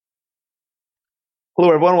Hello,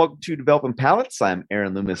 everyone. Welcome to Developing Palettes. I'm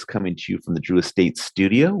Aaron Loomis coming to you from the Drew Estate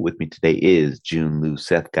Studio. With me today is June Lou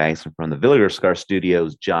Seth Geisen from the Villager Scar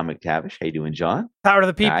Studios, John McTavish. How you doing, John? Power to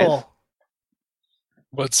the Guys. people.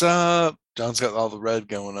 What's up? John's got all the red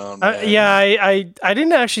going on, man. I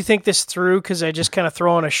didn't actually think this through because I just kind of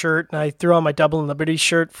throw on a shirt and I threw on my Dublin Liberty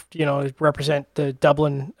shirt, to represent the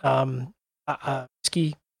Dublin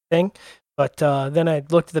ski thing. But then I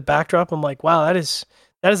looked at the backdrop. I'm like, wow, that is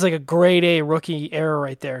like a grade A rookie error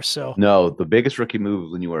right there. So No, the biggest rookie move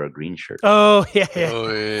is when you wear a green shirt. oh yeah.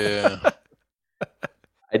 Oh yeah.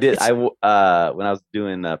 I did. When I was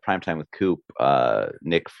doing primetime with Coop,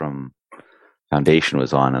 Nick from Foundation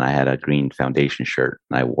was on, and I had a green Foundation shirt,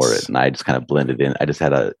 and I wore it, and I just kind of blended in. I just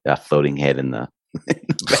had a floating head in the, in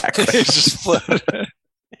the background. It just floated.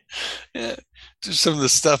 Yeah. Just some of the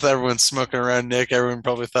stuff that everyone's smoking around Nick. Everyone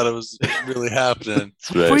probably thought it was really happening.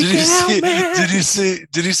 Right. Did you see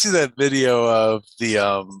that video of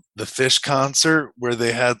the Fish concert where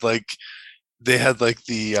they had the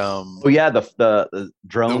Oh yeah, the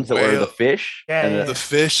drones The that were the whale. fish. Yeah, and yeah. the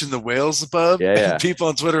fish and the whales above? Yeah, yeah. And people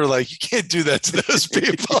on Twitter are like, you can't do that to those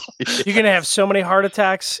people. You're gonna have so many heart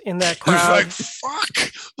attacks in that They're crowd. like,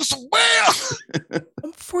 fuck, it's a whale.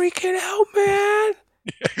 I'm freaking out, man.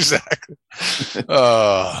 Exactly.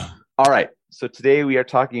 All right. So today we are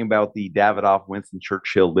talking about the Davidoff Winston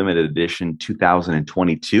Churchill Limited Edition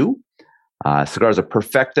 2022. Cigars are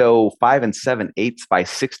Perfecto 5 7/8 by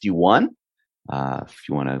 61. If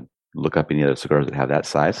you want to look up any other cigars that have that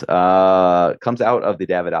size. Comes out of the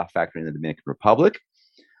Davidoff factory in the Dominican Republic.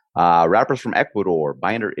 Wrappers from Ecuador.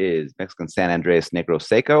 Binder is Mexican San Andres Negro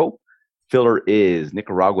Seco. Filler is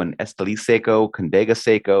Nicaraguan Esteli Seco, Condega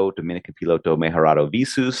Seco, Dominican Piloto Mejorado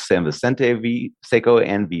Visus, San Vicente Seco,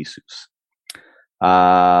 and Visus.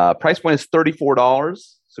 Price point is $34.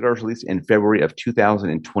 Cigars released in February of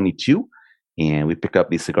 2022. And we pick up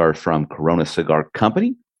these cigars from Corona Cigar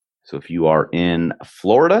Company. So if you are in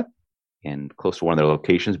Florida and close to one of their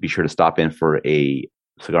locations, be sure to stop in for a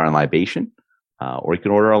cigar and libation, or you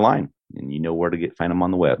can order online, and you know where to find them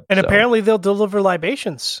on the web. And apparently they'll deliver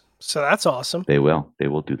libations, so that's awesome. They will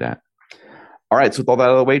do that. All right. So with all that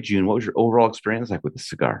out of the way, June, what was your overall experience like with the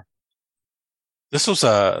cigar? This was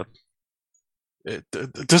an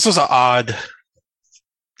odd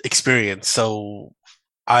experience. So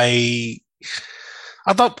I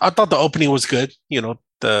thought the opening was good.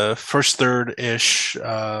 The first third ish.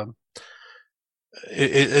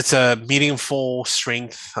 It's a medium full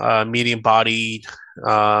strength, medium bodied.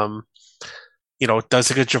 Does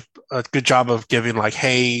a good job of giving like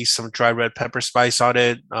haze, some dry red pepper spice on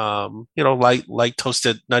it. Light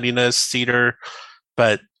toasted nuttiness, cedar.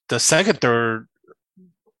 But the second third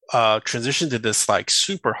transitioned to this like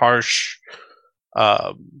super harsh,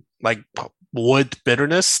 like wood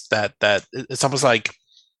bitterness that it's almost like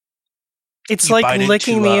It's you like bite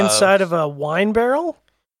licking into, the inside of a wine barrel.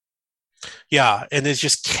 yeah, and it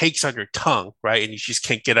just cakes on your tongue, right? And you just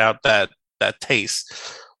can't get out that taste,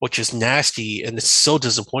 which is nasty, and it's so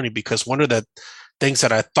disappointing because one of the things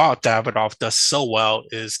that I thought Davidoff does so well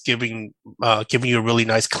is giving you a really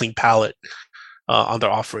nice clean palate on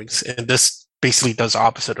their offerings, and this basically does the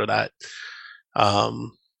opposite of that.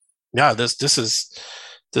 Yeah, this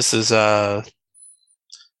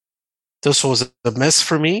was a miss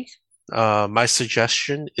for me. My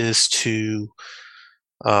suggestion is to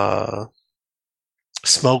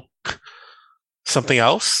smoke something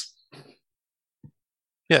else.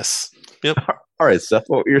 Yes. Yep. All right, Seth,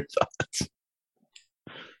 what were your thoughts?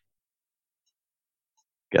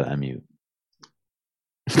 Gotta unmute.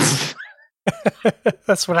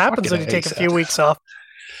 That's what happens when you take a few weeks off.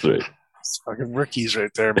 Right. It's fucking rookies right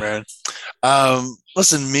there, man.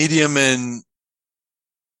 Listen, medium, and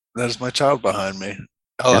there's my child behind me.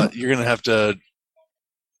 You're gonna have to.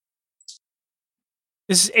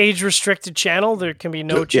 This is age restricted channel. There can be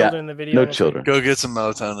no children in the video. No children. Go get some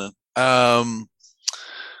melatonin.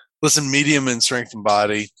 Listen, medium in strength and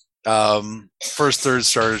body. First third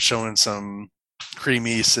started showing some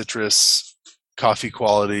creamy citrus, coffee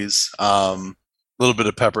qualities. A little bit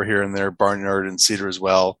of pepper here and there, barnyard and cedar as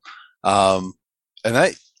well. And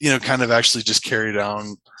that kind of actually just carried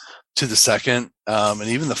on to the second, and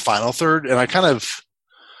even the final third. And I kind of,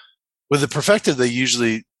 with the Perfected, they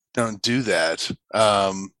usually don't do that.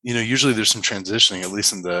 Usually there's some transitioning, at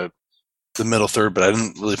least in the middle third, but I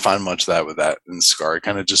didn't really find much of that with that in the cigar. It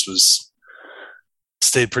kind of just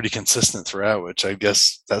stayed pretty consistent throughout, which I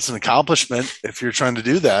guess that's an accomplishment if you're trying to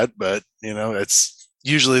do that. But it's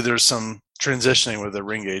usually there's some transitioning with the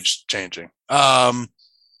ring gauge changing.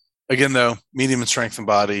 Again, though, medium in strength and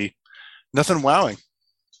body, nothing wowing.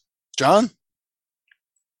 John?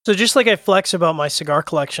 So just like I flex about my cigar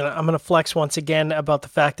collection, I'm going to flex once again about the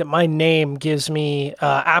fact that my name gives me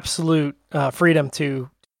absolute freedom to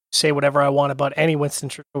say whatever I want about any Winston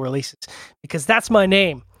Churchill releases, because that's my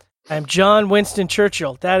name. I'm John Winston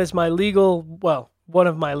Churchill. That is my one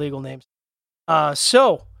of my legal names.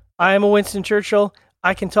 So I am a Winston Churchill.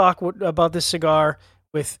 I can talk about this cigar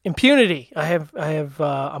with impunity. I have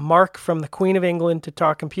a mark from the Queen of England to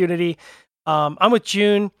talk impunity. I'm with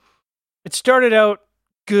June. It started out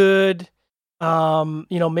good.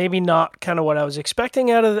 Maybe not kind of what I was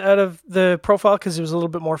expecting out of the profile, because it was a little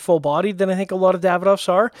bit more full bodied than I think a lot of Davidoffs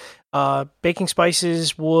are. Baking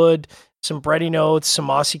spices, wood, some bready notes, some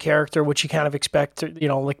mossy character, which you kind of expect,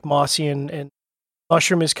 like mossy and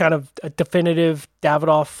mushroom is kind of a definitive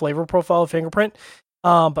Davidoff flavor profile fingerprint.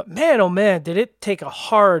 But man, oh man, did it take a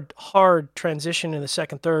hard transition in the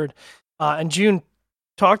second third. And June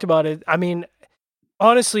talked about it. I mean,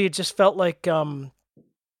 honestly, it just felt like,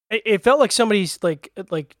 it felt like somebody's took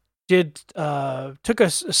a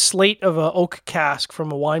slate of a oak cask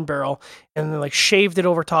from a wine barrel and then shaved it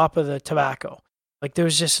over top of the tobacco. Like there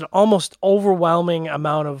was just an almost overwhelming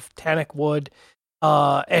amount of tannic wood.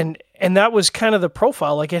 And that was kind of the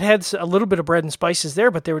profile. Like it had a little bit of bread and spices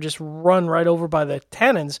there, but they were just run right over by the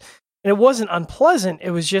tannins. And it wasn't unpleasant.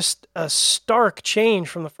 It was just a stark change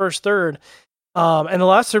from the first third. And the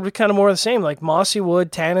last third was kind of more of the same, like mossy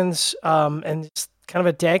wood, tannins, and it's kind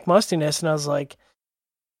of a dank mustiness. And I was like,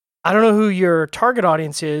 I don't know who your target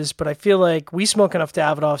audience is, but I feel like we smoke enough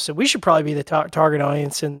Davidoffs, so we should probably be the target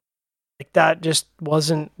audience. And that just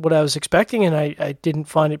wasn't what I was expecting, and I didn't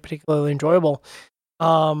find it particularly enjoyable.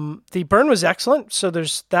 The burn was excellent, so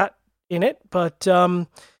there's that in it, but the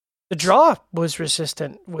draw was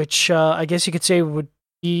resistant, which I guess you could say would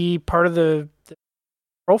be part of the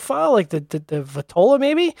profile, like the Vitola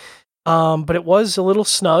maybe, but it was a little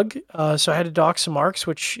snug, so I had to dock some marks,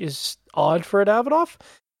 which is odd for a Davidoff.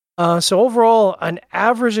 So overall, an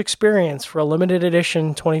average experience for a limited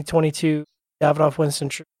edition 2022 Davidoff Winston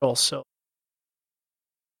Churchill. So,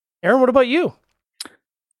 Aaron, what about you?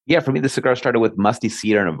 Yeah, for me, the cigar started with musty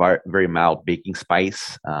cedar and a very mild baking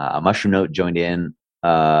spice. A mushroom note joined in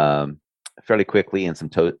fairly quickly, and some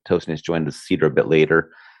toastiness joined the cedar a bit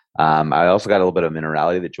later. I also got a little bit of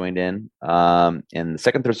minerality that joined in. And the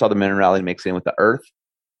second third saw the minerality mix in with the earth.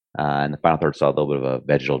 And the final third saw a little bit of a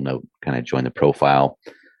vegetal note kind of join the profile.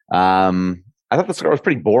 I thought the cigar was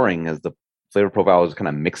pretty boring, as the flavor profile was kind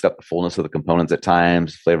of mixed up the fullness of the components at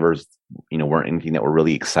times. Flavors, weren't anything that were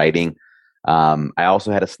really exciting. I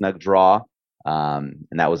also had a snug draw, and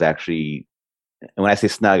that was actually, and when I say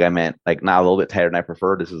snug, I meant like not a little bit tighter than I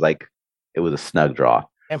preferred. This is like, it was a snug draw,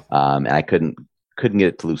 and I couldn't get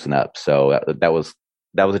it to loosen up. So that was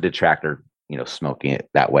a detractor, smoking it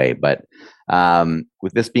that way. But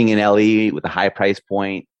with this being an LE with a high price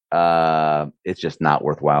point, it's just not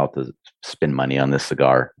worthwhile to spend money on this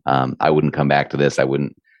cigar. I wouldn't come back to this. I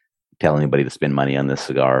wouldn't tell anybody to spend money on this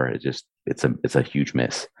cigar. It's a huge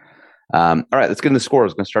miss. All right, let's get into the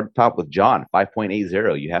scores. I'm going to start at the top with John,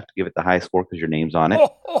 5.80. You have to give it the high score because your name's on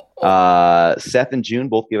it. Seth and June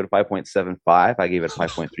both gave it a 5.75. I gave it a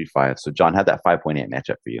 5.35. So, John, how'd that 5.8 match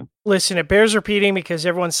up for you? Listen, it bears repeating because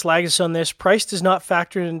everyone slags us on this. Price does not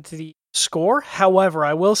factor into the score. However,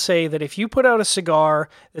 I will say that if you put out a cigar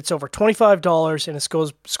that's over $25 and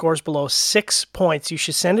it scores below 6 points, you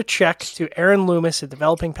should send a check to Aaron Loomis at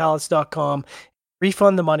developingpalates.com,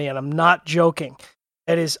 refund the money, and I'm not joking.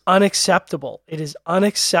 That is unacceptable. It is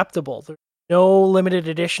unacceptable. There's no limited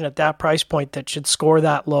edition at that price point that should score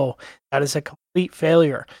that low. That is a complete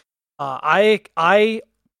failure. I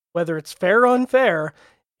whether it's fair or unfair,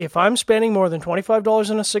 if I'm spending more than $25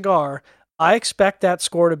 on a cigar, I expect that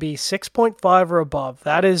score to be 6.5 or above.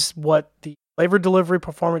 That is what the flavor delivery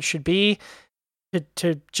performance should be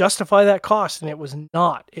to justify that cost, and it was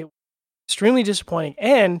not. It was extremely disappointing.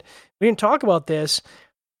 And we didn't talk about this.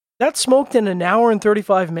 That smoked in an hour and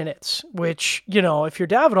 35 minutes, which, if you're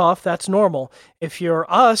Davidoff, that's normal. If you're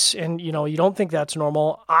us and, you don't think that's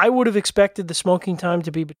normal, I would have expected the smoking time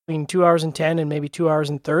to be between 2 hours and 10 and maybe 2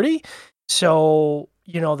 hours and 30. So,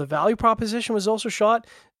 the value proposition was also shot.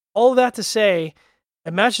 All of that to say,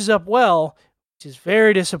 it matches up well, which is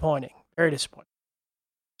very disappointing. Very disappointing.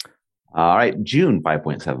 All right, June,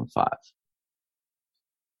 5.75.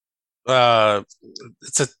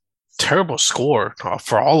 It's a terrible score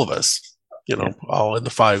for all of us, all in the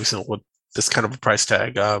fives and with this kind of a price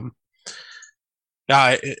tag.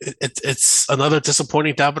 It's another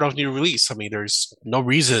disappointing Davidoff new release. I mean, there's no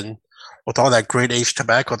reason with all that great aged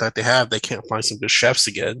tobacco that they have, they can't find some good chefs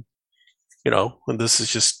again, and this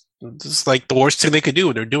is like the worst thing they could do,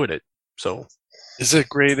 and they're doing it. So, is it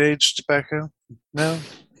great aged tobacco? No.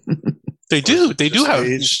 They do. They do have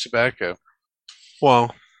aged tobacco.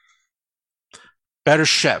 Well, better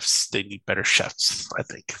chefs. They need better chefs, I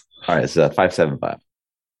think. All right, it's 575.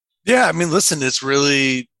 Yeah, I mean, listen, it's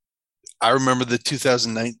really. I remember the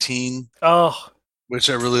 2019, which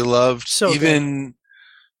I really loved. So even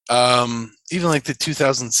like the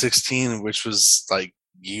 2016, which was like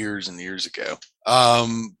years and years ago.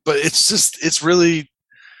 But it's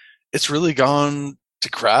really gone to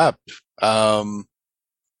crap. I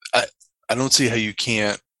don't see how you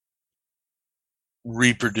can't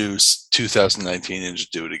reproduce 2019 and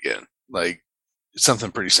just do it again. Like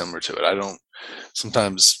something pretty similar to it. I don't.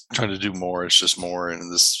 Sometimes trying to do more is just more,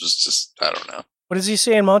 and this was just I don't know. What does he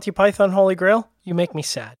say in Monty Python Holy Grail? You make me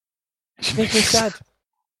sad. You make me sad.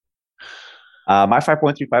 My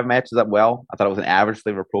 5.35 matches up well. I thought it was an average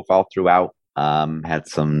flavor profile throughout. Had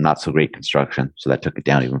some not so great construction, so that took it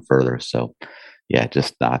down even further. So, yeah,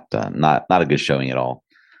 just not a good showing at all.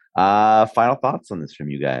 Final thoughts on this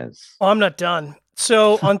from you guys? Well, I'm not done.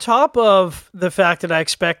 So, on top of the fact that I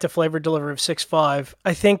expect a flavor delivery of 6.5,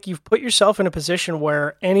 I think you've put yourself in a position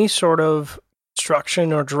where any sort of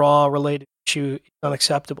construction or draw related issue is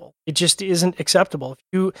unacceptable. It just isn't acceptable. If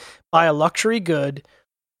you buy a luxury good,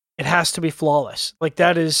 it has to be flawless. Like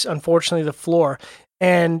that is unfortunately the floor.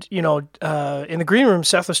 And, in the green room,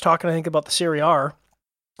 Seth was talking, I think, about the Serie R.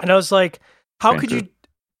 And I was like, how Grand could Cru. you...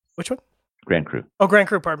 Which one? Grand Cru. Oh, Grand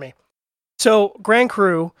Cru, pardon me. So, Grand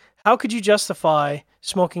Cru, how could you justify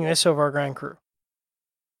smoking this over a Grand Cru?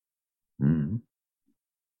 Mm-hmm.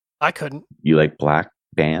 I couldn't. You like black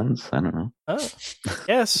bands? I don't know. Oh,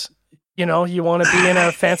 yes. You want to be in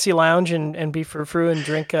a fancy lounge and be frou-frou and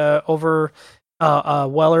drink over a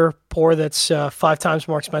Weller pour that's 5 times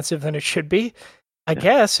more expensive than it should be. I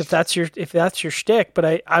guess if that's your shtick,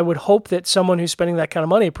 but I would hope that someone who's spending that kind of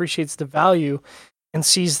money appreciates the value and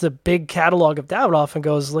sees the big catalog of Davidoff and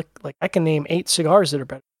goes, look, like I can name 8 cigars that are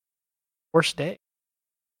better. Worst day.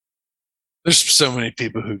 There's so many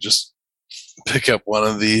people who just pick up one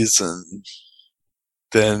of these and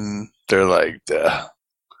then they're like, they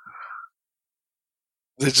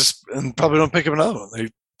just and probably don't pick up another one. They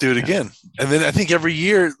do it again. And then I think every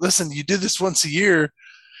year, listen, you do this once a year.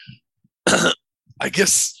 I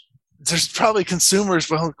guess there's probably consumers.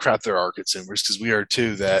 Well, crap, there are consumers because we are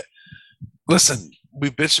too. That listen,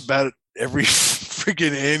 we bitch about it every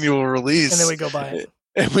freaking annual release, and then we go buy it,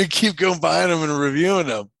 and we keep going buying them and reviewing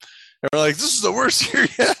them. And we're like, this is the worst year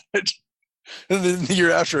yet. And then the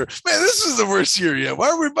year after, man, this is the worst year yet. Why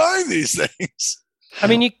are we buying these things? I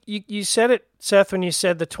mean, you said it, Seth, when you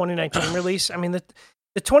said the 2019 release. I mean, the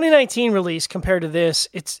 2019 release compared to this,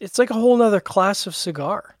 it's like a whole nother class of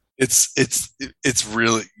cigar. It's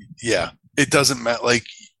really, yeah. It doesn't matter. Like,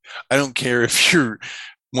 I don't care if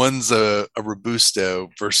one's a Robusto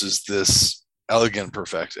versus this elegant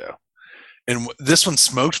Perfecto, and this one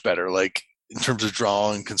smoked better. Like in terms of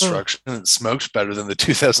draw and construction, it smoked better than the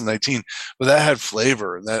 2019. But that had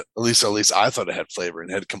flavor, and that at least I thought it had flavor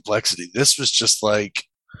and had complexity. This was just like.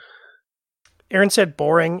 Aaron said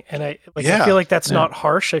boring, and I feel like that's not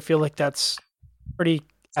harsh. I feel like that's pretty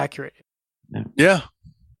accurate. Yeah.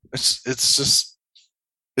 It's just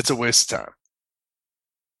a waste of time.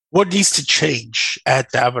 What needs to change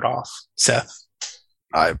at Davidoff, Seth?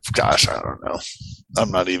 I don't know.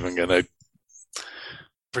 I'm not even gonna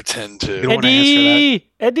pretend to. You don't want to answer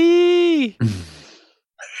that? Eddie.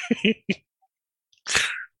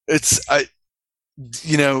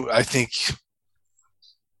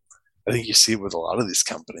 I think you see it with a lot of these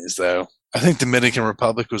companies, though. I think Dominican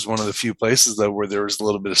Republic was one of the few places, though, where there was a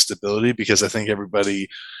little bit of stability because I think everybody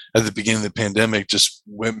at the beginning of the pandemic just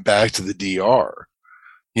went back to the DR.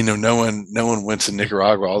 No one went to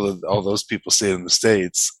Nicaragua. All those people stayed in the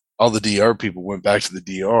States. All the DR people went back to the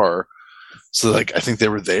DR. So, like, I think they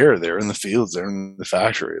were there. They're in the fields. They're in the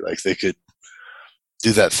factory. Like, they could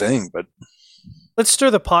do that thing, but... Let's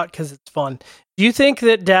stir the pot because it's fun. Do you think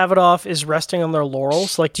that Davidoff is resting on their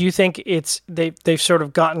laurels? Like, do you think they've sort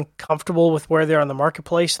of gotten comfortable with where they are in the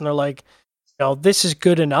marketplace and they're like, this is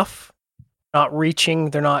good enough? Not reaching,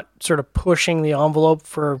 they're not sort of pushing the envelope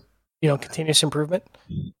for, continuous improvement?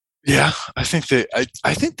 Yeah, I think they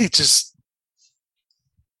just,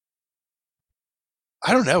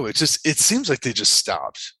 I don't know. It seems like they just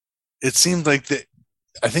stopped. It seemed like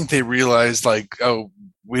I think they realized like, oh,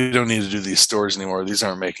 we don't need to do these stores anymore. These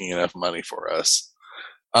aren't making enough money for us.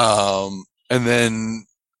 And then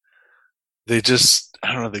they just,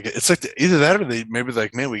 I don't know. It's like either that or they maybe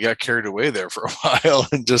like, man, we got carried away there for a while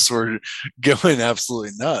and just were going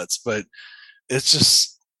absolutely nuts. But it's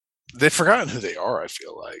just, they've forgotten who they are. I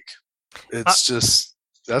feel like it's just.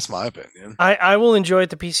 That's my opinion. I will enjoy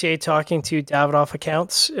the PCA talking to Davidoff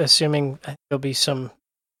accounts, assuming there'll be some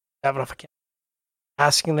Davidoff accounts,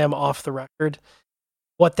 asking them off the record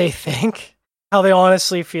what they think, how they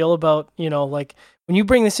honestly feel about, like when you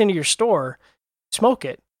bring this into your store, smoke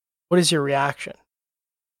it. What is your reaction?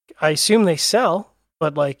 I assume they sell,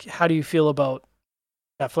 but like, how do you feel about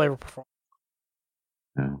that flavor performance?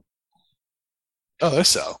 Oh, they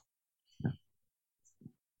sell.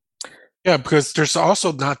 Yeah, because there's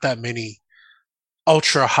also not that many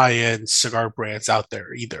ultra high-end cigar brands out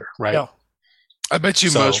there either, right? No. I bet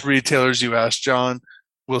you most retailers you ask, John,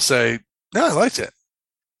 will say, no, I liked it.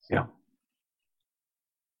 Yeah.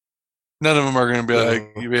 None of them are going to be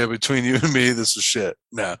like, yeah, between you and me, this is shit.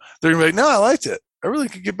 No. They're going to be like, no, I liked it. I really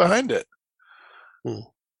could get behind it. And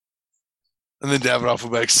then Davidoff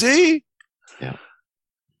will be like, see? Yeah.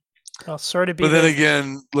 I'll sort of be. But then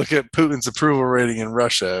again, look at Putin's approval rating in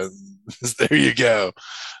Russia. There you go.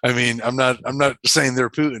 I mean, I'm not saying they're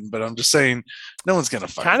Putin, but I'm just saying no one's going to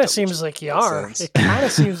fight. Kind of seems like you are. It kind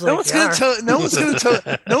of seems like no one's going to tell.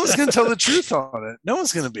 No one's going to tell the truth on it. No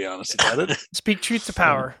one's going to be honest about it. Speak truth to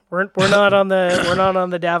power. We're not on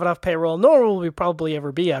the Davidoff payroll, nor will we probably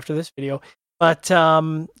ever be after this video. But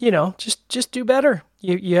just do better.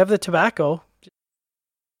 You have the tobacco.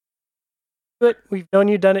 But we've known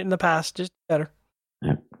you've done it in the past. Just better.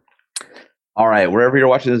 Yeah. All right. Wherever you're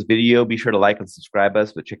watching this video, be sure to like and subscribe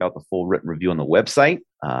us, but check out the full written review on the website.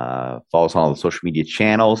 Follow us on all the social media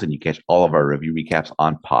channels, and you catch all of our review recaps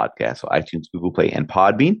on podcasts. So iTunes, Google Play, and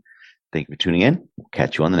Podbean. Thank you for tuning in. We'll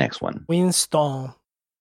catch you on the next one. Winston.